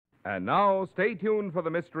And now, stay tuned for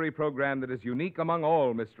the mystery program that is unique among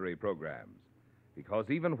all mystery programs. Because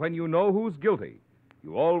even when you know who's guilty,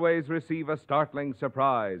 you always receive a startling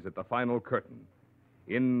surprise at the final curtain.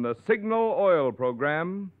 In the Signal Oil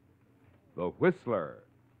program, The Whistler.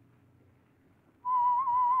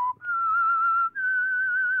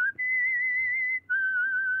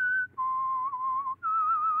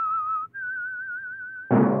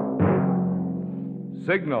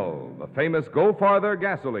 Signal, the famous Go Farther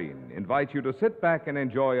gasoline, invites you to sit back and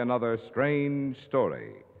enjoy another strange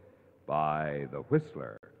story by The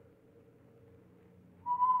Whistler.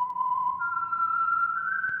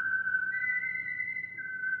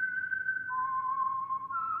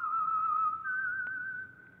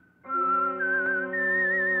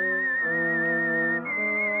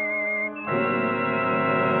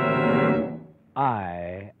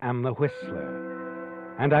 I am the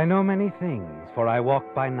Whistler, and I know many things, for I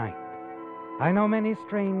walk by night. I know many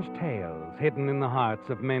strange tales hidden in the hearts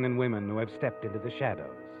of men and women who have stepped into the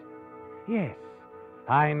shadows. Yes,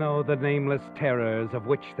 I know the nameless terrors of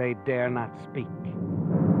which they dare not speak.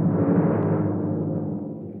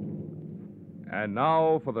 And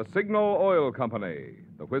now for the Signal Oil Company,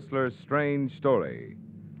 The Whistler's strange story,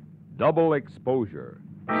 Double Exposure.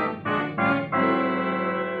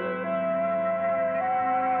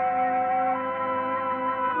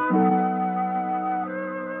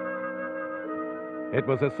 It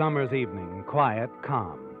was a summer's evening, quiet,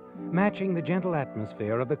 calm, matching the gentle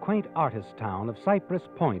atmosphere of the quaint artist town of Cypress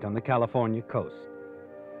Point on the California coast.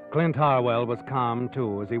 Clint Harwell was calm,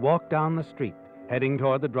 too, as he walked down the street, heading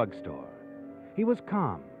toward the drugstore. He was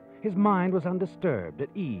calm. His mind was undisturbed,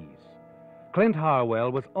 at ease. Clint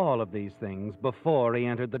Harwell was all of these things before he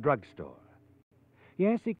entered the drugstore.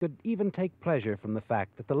 Yes, he could even take pleasure from the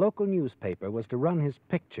fact that the local newspaper was to run his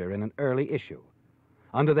picture in an early issue,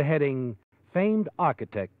 under the heading, Famed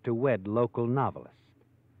Architect to Wed Local Novelist.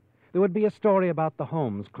 There would be a story about the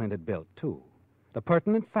homes Clint had built, too, the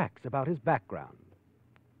pertinent facts about his background.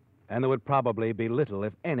 And there would probably be little,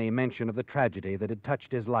 if any, mention of the tragedy that had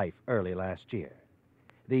touched his life early last year.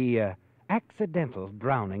 The accidental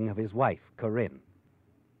drowning of his wife, Corinne.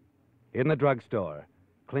 In the drugstore,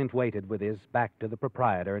 Clint waited with his back to the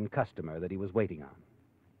proprietor and customer that he was waiting on.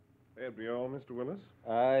 That'd be all, Mr. Willis?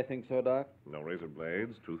 I think so, Doc. No razor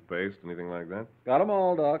blades, toothpaste, anything like that? Got 'em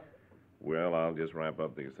all, Doc. Well, I'll just wrap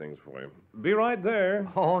up these things for you. Be right there.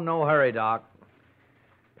 Oh, no hurry, Doc.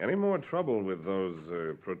 Any more trouble with those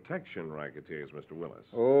protection racketeers, Mr. Willis?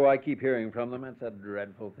 Oh, I keep hearing from them. It's a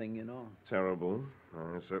dreadful thing, you know. Terrible.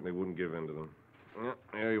 I certainly wouldn't give in to them. Yeah,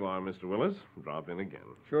 there you are, Mr. Willis. Drop in again.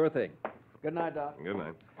 Sure thing. Good night, Doc. Good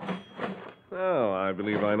night. Well, I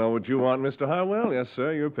believe I know what you want, Mr. Harwell. Yes,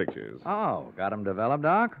 sir, your pictures. Oh, got 'em developed,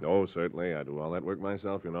 Doc? Oh, certainly. I do all that work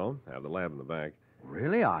myself, you know. Have the lab in the back.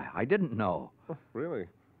 Really? I didn't know. Oh, really?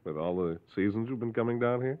 With all the seasons you've been coming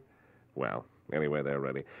down here? Well, anyway, they're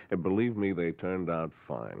ready. And believe me, they turned out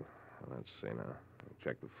fine. Let's see now.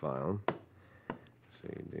 Check the file.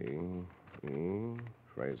 C.D.E.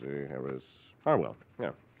 Fraser Harris Harwell.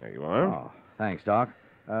 Yeah, there you are. Oh, thanks, Doc.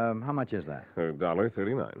 How much is that?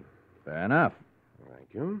 $1.39. Fair enough.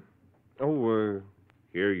 Thank you. Oh,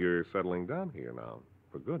 here you're settling down here now.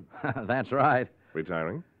 For good. That's right.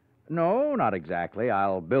 Retiring? No, not exactly.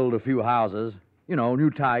 I'll build a few houses. You know, new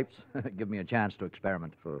types. Give me a chance to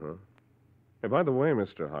experiment. Uh-huh. Hey, by the way,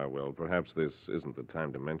 Mr. Harwell, perhaps this isn't the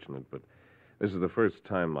time to mention it, but this is the first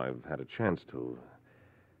time I've had a chance to.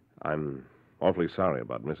 I'm awfully sorry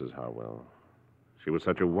about Mrs. Harwell. She was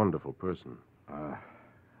such a wonderful person.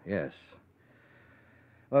 Yes.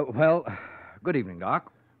 Well, good evening,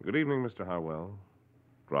 Doc. Good evening, Mr. Harwell.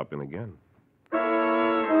 Drop in again.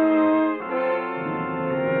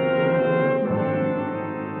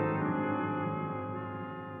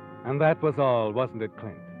 And that was all, wasn't it,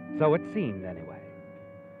 Clint? So it seemed, anyway.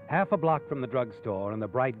 Half a block from the drugstore, in the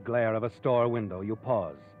bright glare of a store window, you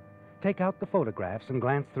pause, take out the photographs, and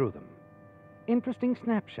glance through them. Interesting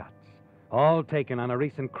snapshots, all taken on a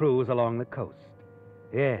recent cruise along the coast.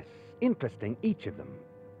 Yes, interesting, each of them.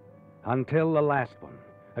 Until the last one,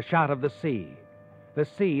 a shot of the sea. The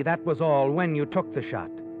sea, that was all when you took the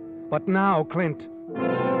shot. But now, Clint...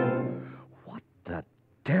 What the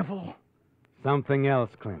devil? Something else,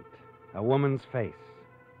 Clint. A woman's face.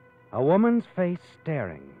 A woman's face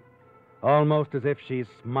staring, almost as if she's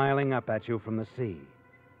smiling up at you from the sea.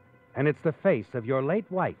 And it's the face of your late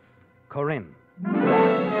wife, Corinne.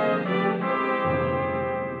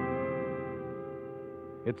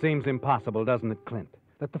 It seems impossible, doesn't it, Clint,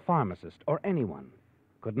 that the pharmacist or anyone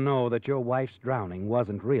could know that your wife's drowning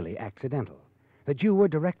wasn't really accidental, that you were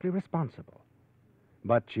directly responsible.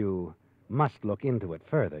 But you must look into it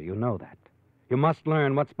further, you know that. You must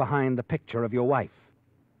learn what's behind the picture of your wife.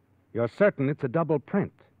 You're certain it's a double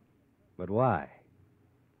print. But why?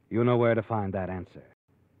 You know where to find that answer.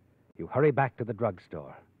 You hurry back to the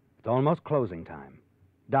drugstore. It's almost closing time.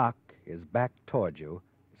 Doc is back toward you.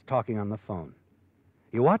 He's talking on the phone.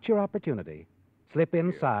 You watch your opportunity, slip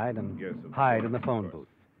inside, and Yes, of hide course, in the of phone course. booth.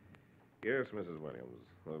 Yes, Mrs. Williams.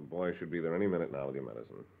 The boy should be there any minute now with your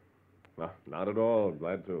medicine. No, not at all.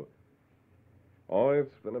 Glad to. Oh,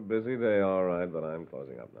 it's been a busy day, all right, but I'm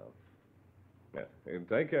closing up now. Yes, you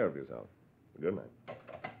take care of yourself. Good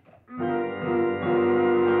night.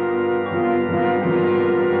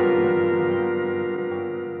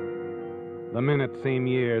 The minutes seem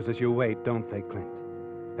years as you wait, don't they, Clint?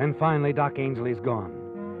 Then finally, Doc Ainsley's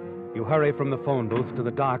gone. You hurry from the phone booth to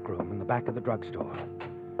the dark room in the back of the drugstore.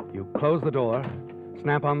 You close the door,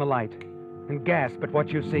 snap on the light, and gasp at what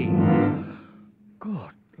you see.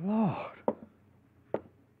 Good Lord.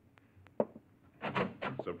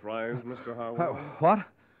 Surprised, Mr. Harwell? What?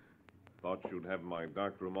 Thought you'd have my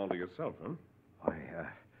dark room all to yourself, huh?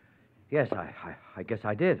 Yes, I guess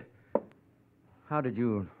I did. How did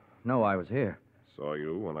you know I was here? Saw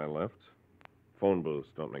you when I left. Phone booths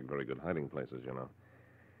don't make very good hiding places, you know.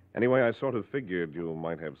 Anyway, I sort of figured you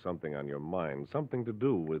might have something on your mind, something to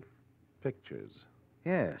do with pictures.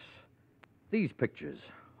 Yes. These pictures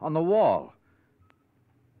on the wall.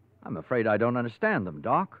 I'm afraid I don't understand them,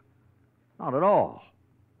 Doc. Not at all.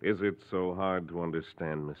 Is it so hard to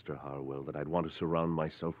understand, Mr. Harwell, that I'd want to surround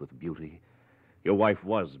myself with beauty? Your wife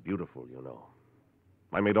was beautiful, you know.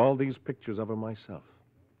 I made all these pictures of her myself,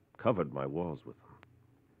 covered my walls with them.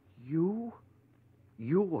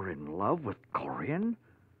 You were in love with Corian?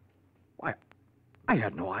 Why, I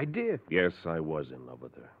had no idea. Yes, I was in love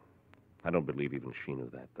with her. I don't believe even she knew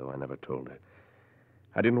that, though I never told her.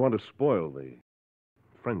 I didn't want to spoil the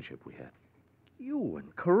friendship we had. You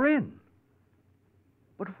and Corinne?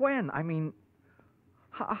 But when? I mean,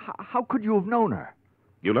 how could you have known her?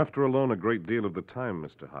 You left her alone a great deal of the time,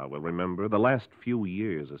 Mr. Harwell, remember? The last few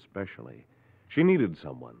years, especially. She needed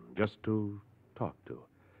someone just to talk to.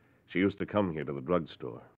 She used to come here to the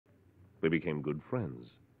drugstore. We became good friends.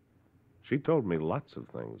 She told me lots of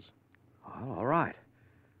things. Well, all right.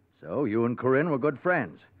 So you and Corinne were good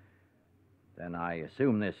friends. Then I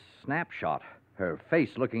assume this snapshot, her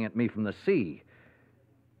face looking at me from the sea,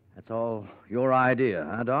 that's all your idea,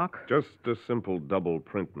 huh, Doc? Just a simple double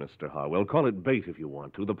print, Mr. Harwell. Call it bait if you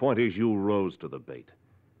want to. The point is you rose to the bait.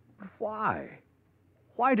 Why?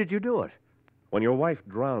 Why did you do it? When your wife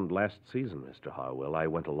drowned last season, Mr. Harwell, I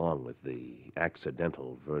went along with the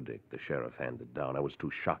accidental verdict the sheriff handed down. I was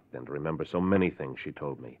too shocked then to remember so many things she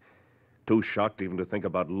told me. Too shocked even to think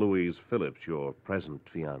about Louise Phillips, your present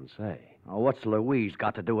fiancée. Oh, what's Louise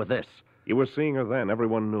got to do with this? You were seeing her then.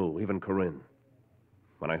 Everyone knew, even Corinne.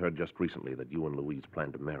 When I heard just recently that you and Louise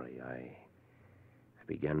planned to marry, I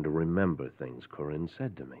began to remember things Corinne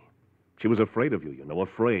said to me. She was afraid of you, you know,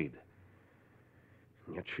 afraid.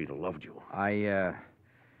 And yet she'd have loved you.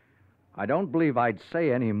 I don't believe I'd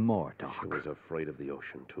say any more, Doc. She was afraid of the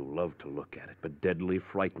ocean, too. Loved to look at it, but deadly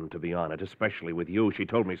frightened to be on it, especially with you. She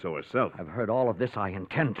told me so herself. I've heard all of this. I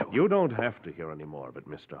intend to. You don't have to hear any more, but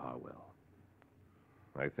Mr. Harwell,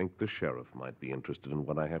 I think the sheriff might be interested in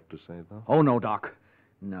what I have to say, though. Oh, no, Doc.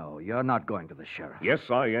 No, you're not going to the sheriff. Yes,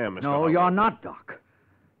 I am, Mr. No, Harwell. you're not, Doc.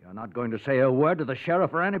 You're not going to say a word to the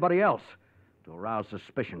sheriff or anybody else to arouse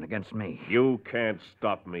suspicion against me. You can't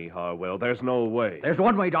stop me, Harwell. There's no way. There's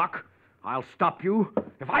one way, Doc. I'll stop you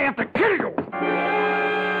if I have to kill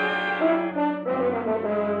you.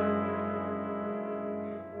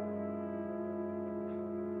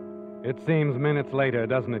 It seems minutes later,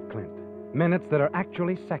 doesn't it, Clint? Minutes that are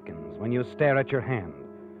actually seconds when you stare at your hand,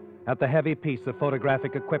 at the heavy piece of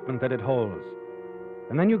photographic equipment that it holds.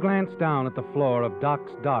 And then you glance down at the floor of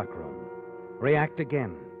Doc's darkroom. React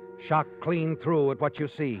again, shocked clean through at what you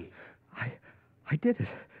see. I did it.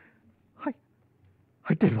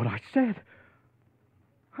 I did what I said.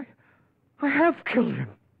 I have killed him.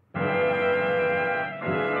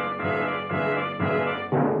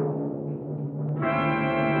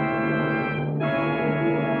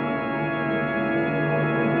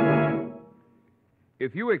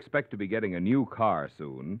 If you expect to be getting a new car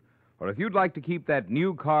soon, or if you'd like to keep that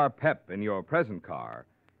new car pep in your present car,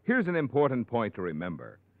 here's an important point to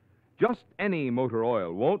remember. Just any motor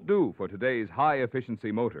oil won't do for today's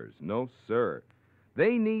high-efficiency motors. No, sir.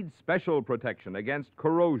 They need special protection against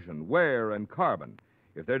corrosion, wear, and carbon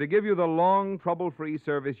if they're to give you the long, trouble-free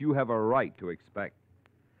service you have a right to expect.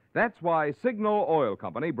 That's why Signal Oil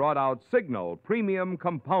Company brought out Signal Premium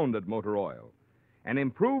Compounded Motor Oil, an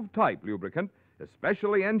improved type lubricant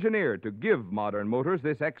especially engineered to give modern motors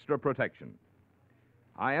this extra protection.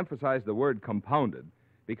 I emphasize the word compounded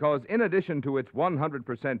because, in addition to its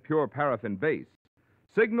 100% pure paraffin base,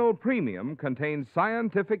 Signal Premium contains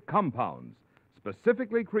scientific compounds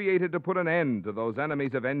specifically created to put an end to those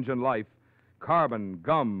enemies of engine life: carbon,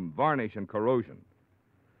 gum, varnish, and corrosion.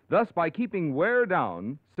 Thus, by keeping wear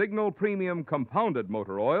down, Signal Premium compounded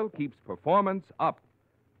motor oil keeps performance up.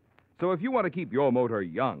 So if you want to keep your motor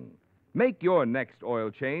young, make your next oil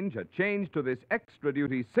change a change to this extra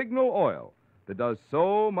duty Signal oil that does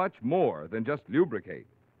so much more than just lubricate.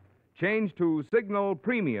 Change to Signal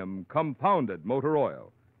Premium compounded motor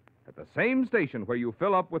oil at the same station where you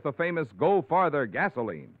fill up with the famous Go Farther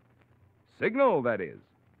gasoline. Signal, that is.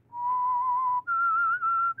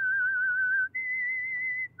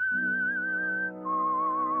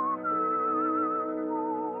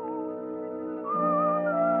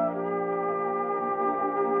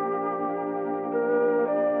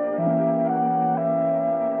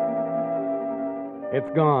 It's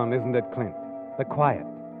gone, isn't it, Clint? The quiet,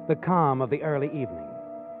 the calm of the early evening.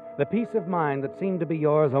 The peace of mind that seemed to be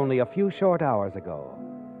yours only a few short hours ago.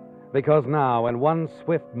 Because now, in one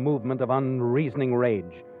swift movement of unreasoning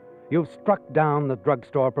rage, you've struck down the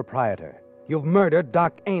drugstore proprietor. You've murdered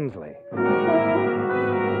Doc Ainsley.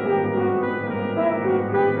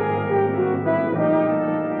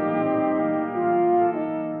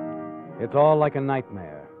 It's all like a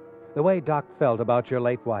nightmare, the way Doc felt about your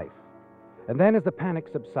late wife. And then as the panic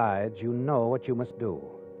subsides, you know what you must do.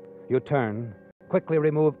 You turn, quickly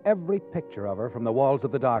remove every picture of her from the walls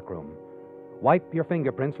of the darkroom, wipe your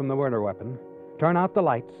fingerprints from the murder weapon, turn out the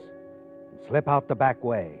lights, and slip out the back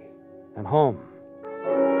way and home.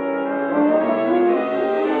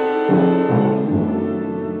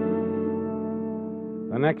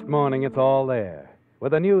 The next morning, it's all there,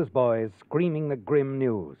 with the newsboys screaming the grim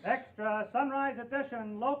news. Extra Sunrise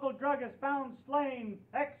Edition. Local drug is found slain.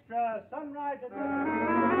 Extra Sunrise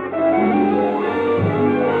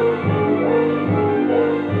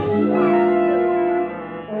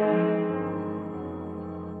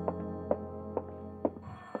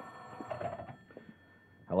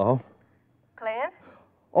Hello? Clint?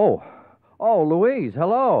 Oh, Louise,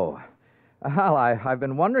 hello. Well, I've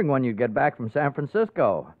been wondering when you'd get back from San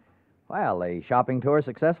Francisco. Well, the shopping tour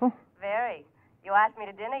successful? Very. You asked me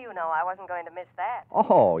to dinner, you know. I wasn't going to miss that.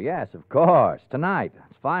 Oh, yes, of course. Tonight.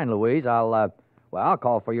 It's fine, Louise. I'll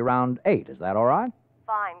call for you around 8. Is that all right?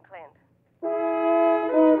 Fine, Clint.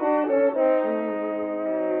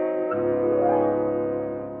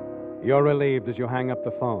 You're relieved as you hang up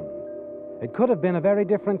the phone. It could have been a very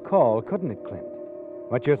different call, couldn't it, Clint?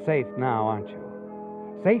 But you're safe now, aren't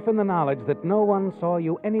you? Safe in the knowledge that no one saw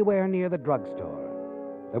you anywhere near the drugstore.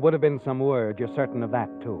 There would have been some word, you're certain of that,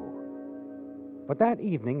 too. But that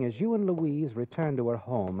evening, as you and Louise return to her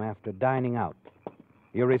home after dining out,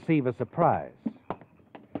 you receive a surprise.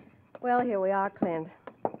 Well, here we are, Clint.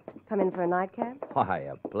 Come in for a nightcap? Why,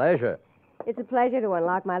 a pleasure. It's a pleasure to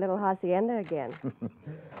unlock my little hacienda again.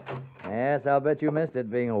 Yes, I'll bet you missed it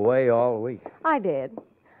being away all week. I did.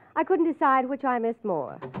 I couldn't decide which I missed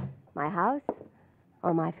more, my house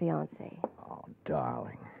or my fiancé. Oh,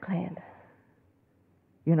 darling. Clint.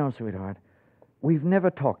 You know, sweetheart, we've never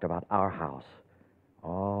talked about our house.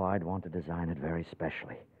 Oh, I'd want to design it very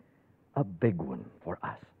specially. A big one for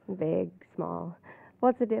us. Big, small.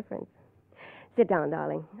 What's the difference? Sit down,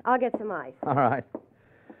 darling. I'll get some ice. All right.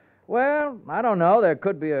 Well, I don't know. There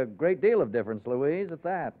could be a great deal of difference, Louise, at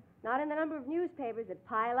that. Not in the number of newspapers that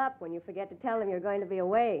pile up when you forget to tell them you're going to be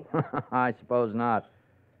away. I suppose not.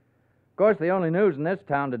 Of course, the only news in this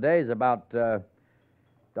town today is about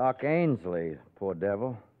Doc Ainsley, poor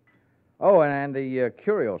devil. Oh, and the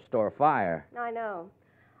curio store fire. I know.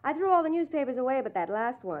 I threw all the newspapers away but that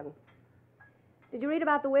last one. Did you read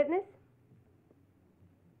about the witness?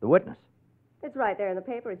 The witness? It's right there in the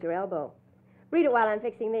paper at your elbow. Read it while I'm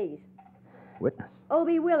fixing these. Witness?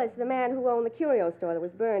 O.B. Willis, the man who owned the curio store that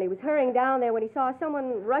was burned, he was hurrying down there when he saw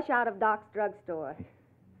someone rush out of Doc's drugstore.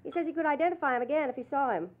 He says he could identify him again if he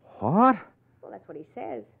saw him. What? Well, that's what he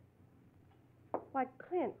says. Why,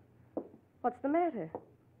 Clint, what's the matter?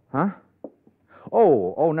 Huh?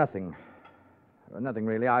 Oh, nothing. Nothing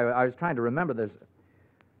really. I was trying to remember. There's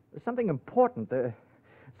something important.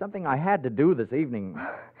 Something I had to do this evening.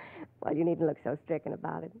 Well, you needn't look so stricken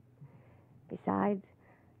about it. Besides,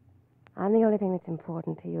 I'm the only thing that's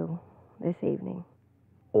important to you this evening.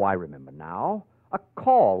 Oh, I remember now. A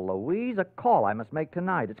call, Louise. A call I must make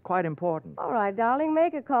tonight. It's quite important. All right, darling,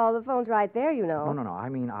 make a call. The phone's right there, you know. No. I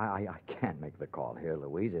mean, I can't make the call here,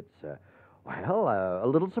 Louise. It's, a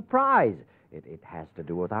little surprise. It has to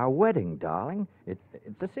do with our wedding, darling. It's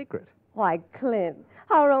a secret. Why, Clint,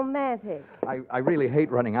 how romantic. I really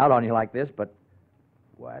hate running out on you like this, but,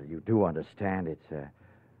 well, you do understand it's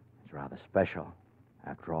rather special.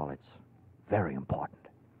 After all, it's very important.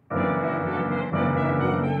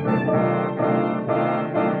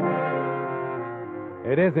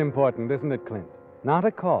 It is important, isn't it, Clint? Not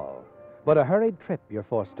a call, but a hurried trip you're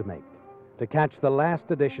forced to make to catch the last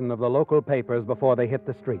edition of the local papers before they hit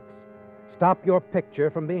the streets. Stop your picture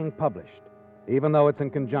from being published, even though it's in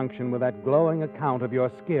conjunction with that glowing account of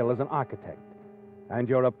your skill as an architect and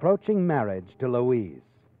your approaching marriage to Louise.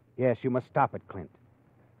 Yes, you must stop it, Clint.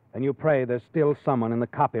 And you pray there's still someone in the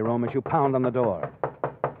copy room as you pound on the door.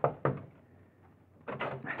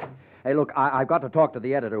 Hey, look, I've got to talk to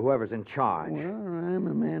the editor, whoever's in charge. Well, I'm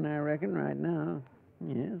a man, I reckon, right now.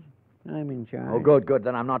 Yes, I'm in charge. Oh, good.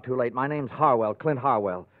 Then I'm not too late. My name's Harwell, Clint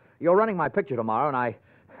Harwell. You're running my picture tomorrow, and I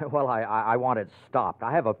want it stopped.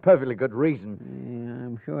 I have a perfectly good reason. Yeah,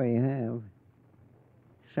 I'm sure you have.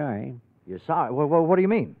 Sorry. You're sorry? Well, what do you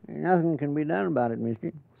mean? Nothing can be done about it,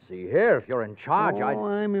 mister. See here, if you're in charge,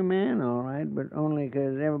 I'm your man, all right, but only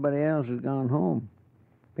 'cause everybody else has gone home.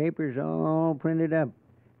 Papers all printed up.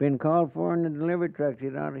 Been called for in the delivery trucks.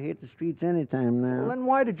 It ought to hit the streets any time now. Well, then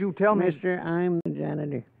why did you tell me... Mister, I'm the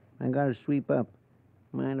janitor. I got to sweep up.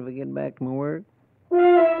 Mind if I get back to my work?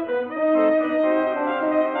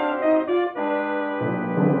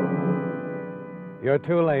 You're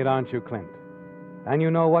too late, aren't you, Clint? And you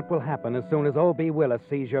know what will happen as soon as O.B. Willis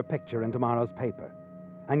sees your picture in tomorrow's paper.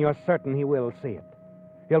 And you're certain he will see it.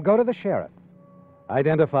 He'll go to the sheriff,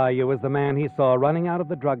 identify you as the man he saw running out of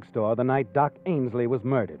the drugstore the night Doc Ainsley was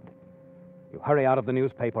murdered. You hurry out of the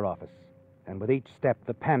newspaper office, and with each step,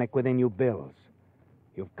 the panic within you builds.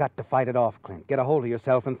 You've got to fight it off, Clint. Get a hold of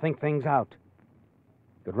yourself and think things out.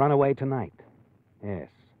 You could run away tonight. Yes,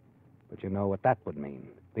 but you know what that would mean.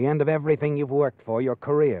 The end of everything you've worked for, your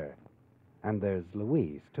career. And there's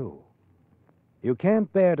Louise, too. You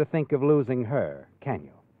can't bear to think of losing her, can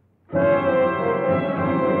you?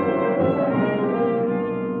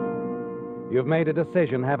 You've made a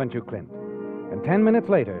decision, haven't you, Clint? And 10 minutes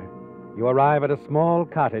later, you arrive at a small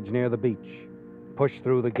cottage near the beach. Push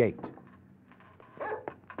through the gate.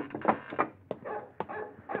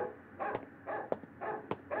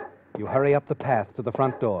 You hurry up the path to the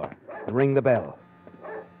front door and ring the bell.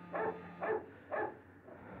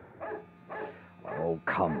 Oh,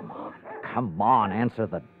 come on, answer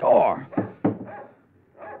the door.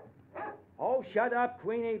 Oh, shut up,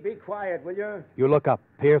 Queenie. Be quiet, will you? You look up,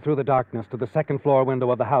 peer through the darkness to the second-floor window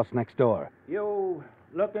of the house next door. You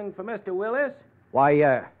looking for Mr. Willis? Why,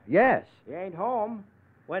 yes. He ain't home.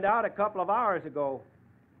 Went out a couple of hours ago.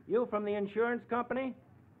 You from the insurance company?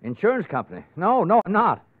 Insurance company? No, I'm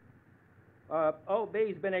not.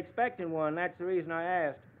 O.B.'s been expecting one. That's the reason I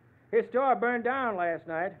asked. His store burned down last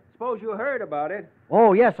night. Suppose you heard about it.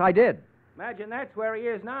 Oh, yes, I did. Imagine that's where he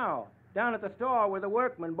is now. Down at the store with the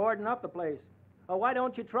workmen boarding up the place. Oh, why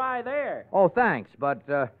don't you try there? Oh, thanks, but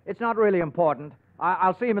it's not really important.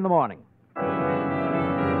 I'll see him in the morning.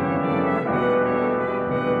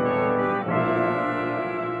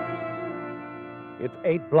 It's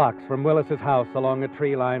 8 blocks from Willis's house along a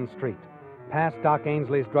tree-lined street, past Doc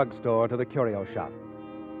Ainsley's drugstore to the curio shop.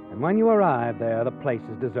 And when you arrive there, the place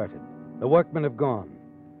is deserted. The workmen have gone.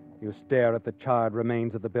 You stare at the charred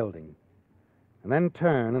remains of the building, and then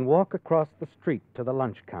turn and walk across the street to the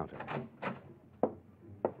lunch counter.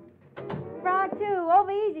 Frog 2,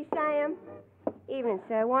 over easy, Sam. Evening,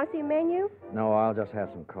 sir. Want to see menu? No, I'll just have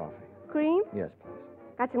some coffee. Cream? Yes, please.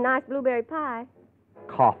 Got some nice blueberry pie.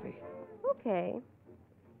 Coffee. Okay.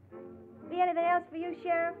 Be anything else for you,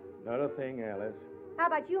 Sheriff? Not a thing, Alice. How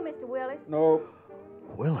about you, Mr. Willis? No.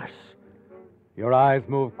 Willis. Your eyes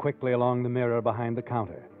move quickly along the mirror behind the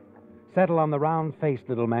counter. Settle on the round-faced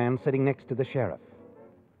little man sitting next to the sheriff.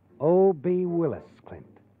 O.B. Willis, Clint.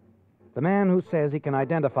 The man who says he can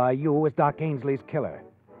identify you as Doc Ainsley's killer.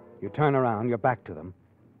 You turn around, your back to them.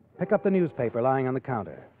 Pick up the newspaper lying on the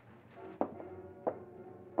counter.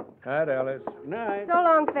 Night, Alice. Night. So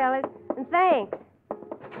long, fellas. And thanks.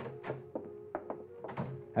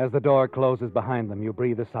 As the door closes behind them, you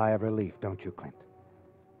breathe a sigh of relief, don't you, Clint?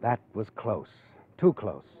 That was close. Too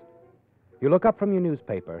close. You look up from your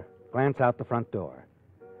newspaper, glance out the front door.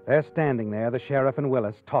 They're standing there, the sheriff and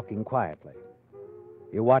Willis, talking quietly.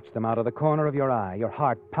 You watch them out of the corner of your eye, your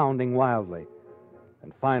heart pounding wildly.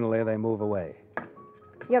 And finally, they move away.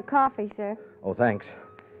 Your coffee, sir. Oh, thanks.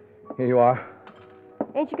 Here you are.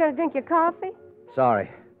 Ain't you going to drink your coffee? Sorry.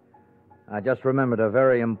 I just remembered a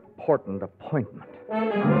very important appointment.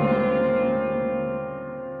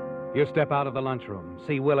 You step out of the lunchroom,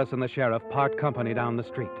 see Willis and the sheriff part company down the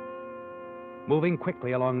street. Moving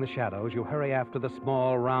quickly along the shadows, you hurry after the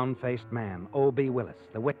small, round-faced man, O.B. Willis,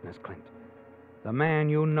 the witness, Clint. The man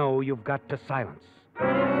you know you've got to silence.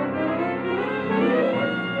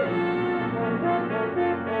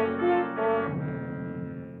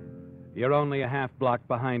 You're only a half block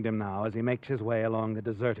behind him now as he makes his way along the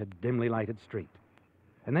deserted, dimly lighted street.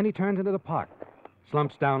 And then he turns into the park,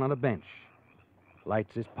 slumps down on a bench,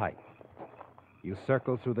 lights his pipe. You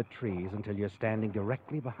circle through the trees until you're standing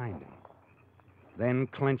directly behind him. Then,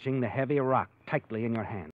 clenching the heavy rock tightly in your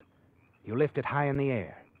hand, you lift it high in the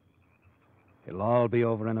air. It'll all be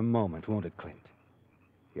over in a moment, won't it, Clint?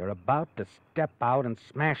 You're about to step out and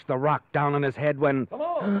smash the rock down on his head when...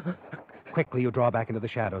 Hello! Quickly, you draw back into the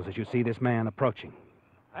shadows as you see this man approaching.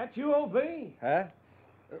 That you, O.B.? Huh?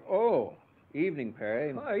 Oh, evening,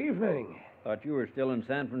 Perry. Oh, evening. Thought you were still in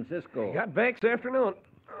San Francisco. Got back this afternoon.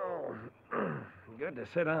 Oh, good to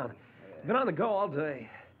sit down. Been on the go all day.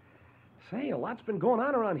 Say, a lot's been going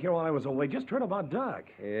on around here while I was away. Just heard about Doug.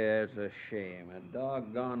 Yeah, it's a shame. A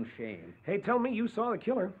doggone shame. Hey, tell me you saw the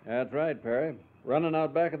killer. That's right, Perry. Running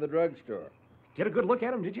out back of the drugstore. Get a good look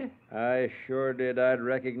at him, did you? I sure did. I'd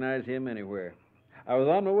recognize him anywhere. I was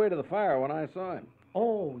on my way to the fire when I saw him.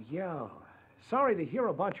 Oh, yeah. Sorry to hear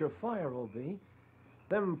about your fire, O.B.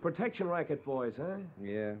 Them protection racket boys, huh?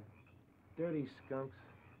 Yeah. Dirty skunks.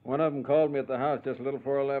 One of them called me at the house just a little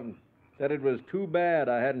before 11. Said it was too bad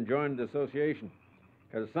I hadn't joined the association,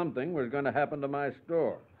 because something was going to happen to my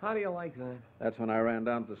store. How do you like that? That's when I ran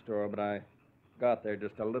down to the store, but I got there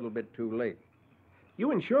just a little bit too late.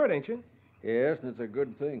 You insured, ain't you? Yes, and it's a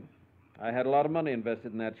good thing. I had a lot of money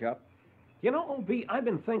invested in that shop. You know, O.B., I've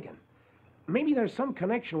been thinking. Maybe there's some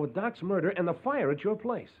connection with Doc's murder and the fire at your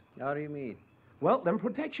place. How do you mean? Well, them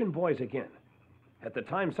protection boys again. At the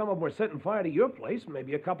time some of them were setting fire to your place,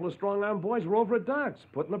 maybe a couple of strong-arm boys were over at Doc's,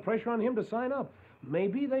 putting the pressure on him to sign up.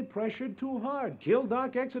 Maybe they pressured too hard, killed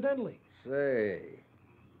Doc accidentally. Say,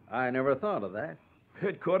 I never thought of that.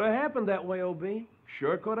 It could have happened that way, O.B.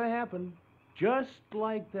 Sure could have happened. Just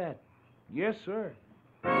like that. Yes, sir.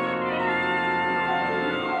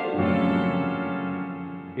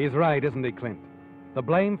 He's right, isn't he, Clint? The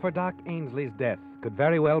blame for Doc Ainsley's death could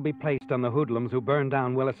very well be placed on the hoodlums who burned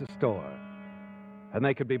down Willis's store. And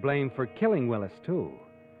they could be blamed for killing Willis, too.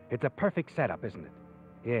 It's a perfect setup, isn't it?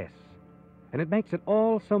 Yes. And it makes it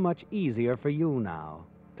all so much easier for you now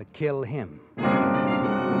to kill him.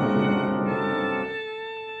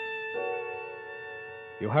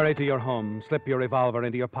 You hurry to your home, slip your revolver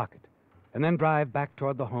into your pocket, and then drive back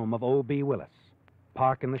toward the home of O.B. Willis,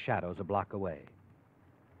 park in the shadows a block away.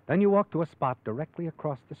 Then you walk to a spot directly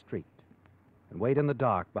across the street and wait in the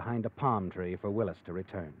dark behind a palm tree for Willis to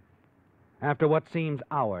return. After what seems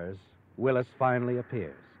hours, Willis finally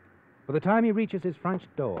appears. By the time he reaches his front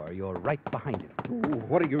door, you're right behind him. Ooh,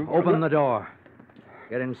 what are you... Open the door.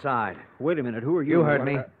 Get inside. Wait a minute. Who are you? You heard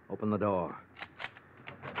me. Open the door.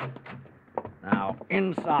 Now,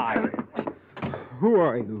 inside. Who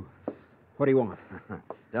are you? What do you want?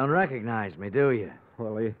 Don't recognize me, do you?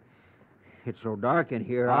 Well, it's so dark in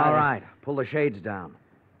here. All right. Pull the shades down.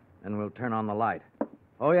 Then we'll turn on the light.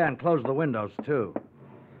 Oh, yeah, and close the windows, too.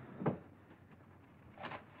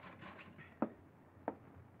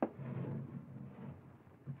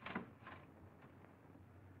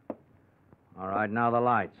 All right, now the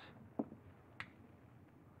lights.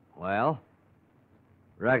 Well?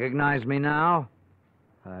 Recognize me now?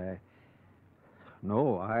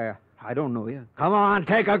 No, I don't know you. Come on,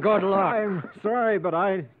 take a good look. I'm sorry, but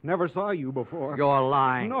I never saw you before. You're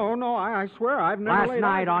lying. No, I swear I've never Last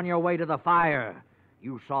night on your way to the fire,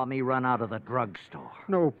 you saw me run out of the drugstore.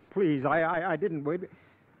 No, please, I didn't. Wait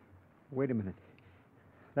a minute.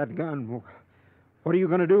 That gun, what are you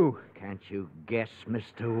going to do? Can't you guess,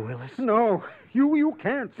 Mr. Willis? No, you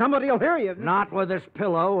can't. Somebody'll hear you. Not with this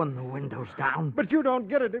pillow and the windows down. But you don't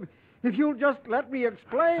get it. If you'll just let me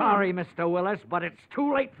explain. Sorry, Mr. Willis, but it's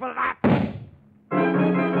too late for that.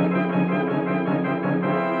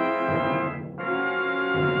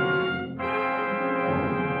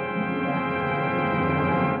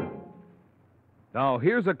 Now,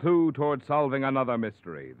 here's a clue toward solving another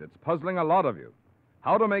mystery that's puzzling a lot of you.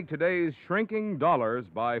 How to make today's shrinking dollars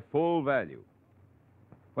by full value.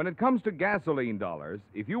 When it comes to gasoline dollars,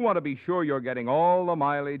 if you want to be sure you're getting all the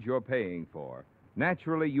mileage you're paying for,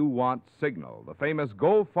 naturally you want Signal, the famous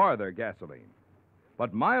Go Farther gasoline.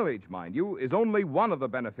 But mileage, mind you, is only one of the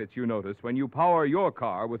benefits you notice when you power your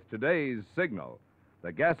car with today's Signal,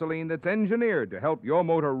 the gasoline that's engineered to help your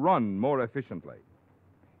motor run more efficiently.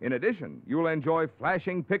 In addition, you'll enjoy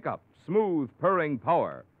flashing pickup, smooth, purring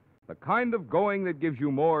power, the kind of going that gives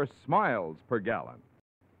you more smiles per gallon.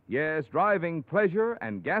 Yes, driving pleasure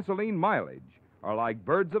and gasoline mileage are like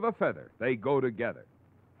birds of a feather. They go together.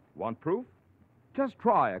 Want proof? Just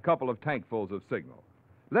try a couple of tankfuls of Signal.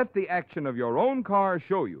 Let the action of your own car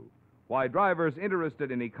show you why drivers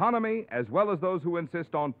interested in economy, as well as those who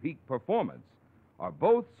insist on peak performance, are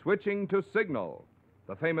both switching to Signal,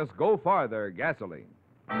 the famous Go Farther gasoline.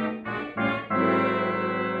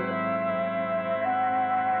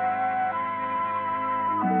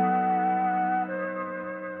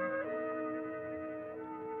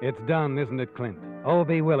 It's done, isn't it, Clint?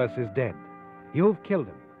 O.B. Willis is dead. You've killed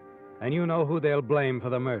him. And you know who they'll blame for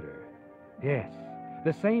the murder. Yes,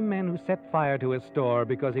 the same men who set fire to his store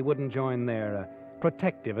because he wouldn't join their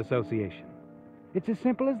protective association. It's as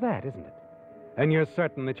simple as that, isn't it? And you're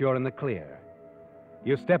certain that you're in the clear.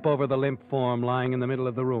 You step over the limp form lying in the middle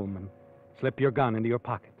of the room and slip your gun into your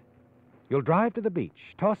pocket. You'll drive to the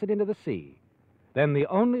beach, toss it into the sea. Then the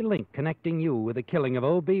only link connecting you with the killing of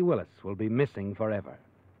O.B. Willis will be missing forever.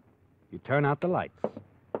 You turn out the lights,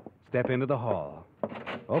 step into the hall,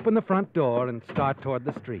 open the front door, and start toward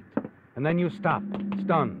the street. And then you stop,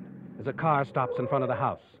 stunned, as a car stops in front of the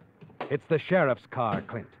house. It's the sheriff's car,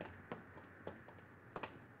 Clint.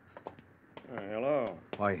 Hello.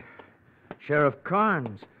 Why, Sheriff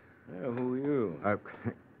Carnes. Who are you?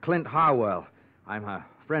 Clint Harwell. I'm a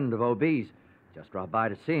friend of O.B.'s. Just dropped by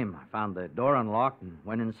to see him. I found the door unlocked and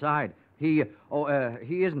went inside. He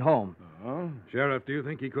isn't home. Oh? Sheriff, do you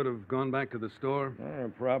think he could have gone back to the store?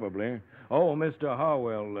 Probably. Oh, Mr.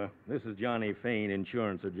 Harwell, this is Johnny Fain,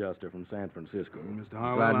 insurance adjuster from San Francisco. Mr.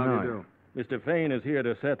 Harwell, how do you do? Mr. Fain is here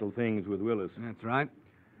to settle things with Willis. That's right.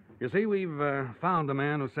 You see, we've found the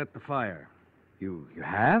man who set the fire. You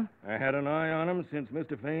have? I had an eye on him since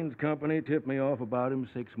Mr. Fain's company tipped me off about him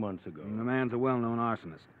 6 months ago. The man's a well-known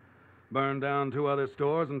arsonist. Burned down 2 other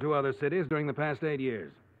stores in 2 other cities during the past 8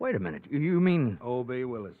 years. Wait a minute. You mean... O.B.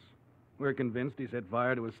 Willis. We're convinced he set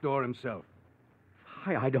fire to his store himself.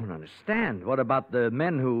 I don't understand. What about the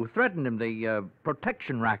men who threatened him, the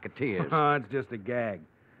protection racketeers? Oh, it's just a gag.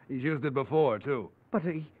 He's used it before, too. But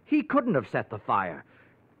he couldn't have set the fire.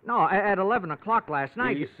 No, at 11 o'clock last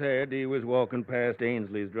night... He said he was walking past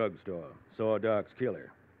Ainsley's drugstore, saw Doc's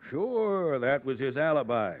killer. Sure, that was his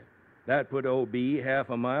alibi. That put O.B. half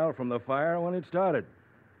a mile from the fire when it started.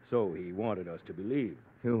 So he wanted us to believe.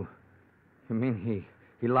 You mean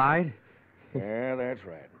he lied? Yeah, that's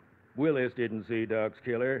right. Willis didn't see Doc's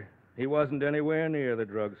killer. He wasn't anywhere near the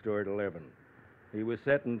drugstore at 11. He was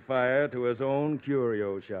setting fire to his own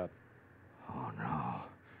curio shop. Oh, no.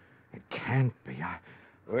 It can't be.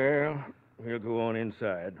 Well, we'll go on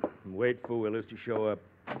inside and wait for Willis to show up.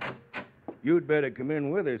 You'd better come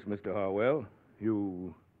in with us, Mr. Harwell.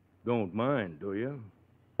 You don't mind, do you?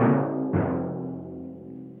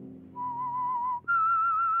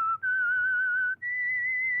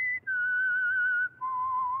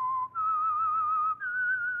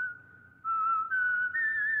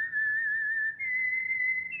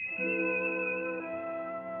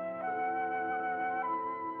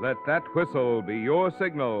 Let that whistle be your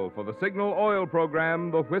signal for the Signal Oil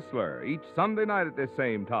program, The Whistler, each Sunday night at this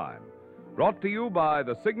same time. Brought to you by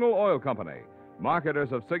the Signal Oil Company,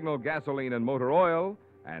 marketers of Signal gasoline and motor oil,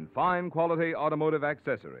 and fine quality automotive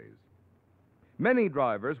accessories. Many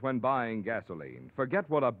drivers, when buying gasoline, forget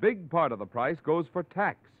what a big part of the price goes for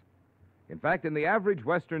tax. In fact, in the average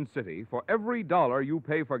Western city, for every $1 you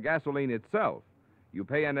pay for gasoline itself, you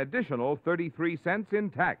pay an additional 33 cents in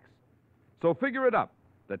tax. So figure it up.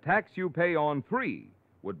 The tax you pay on 3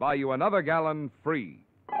 would buy you another gallon free.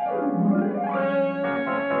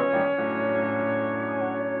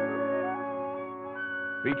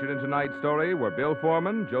 Featured in tonight's story were Bill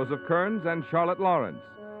Foreman, Joseph Kearns, and Charlotte Lawrence.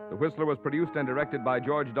 The Whistler was produced and directed by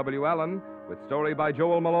George W. Allen, with story by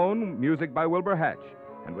Joel Malone, music by Wilbur Hatch,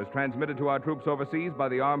 and was transmitted to our troops overseas by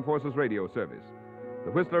the Armed Forces Radio Service.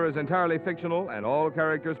 The Whistler is entirely fictional, and all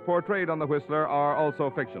characters portrayed on The Whistler are also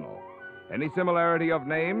fictional. Any similarity of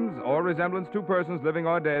names or resemblance to persons living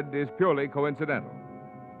or dead is purely coincidental.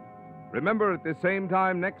 Remember, at the same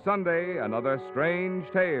time next Sunday, another strange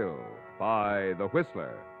tale by The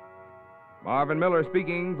Whistler. Marvin Miller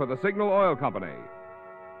speaking for the Signal Oil Company.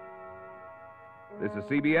 This is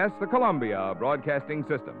CBS, the Columbia Broadcasting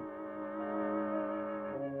System.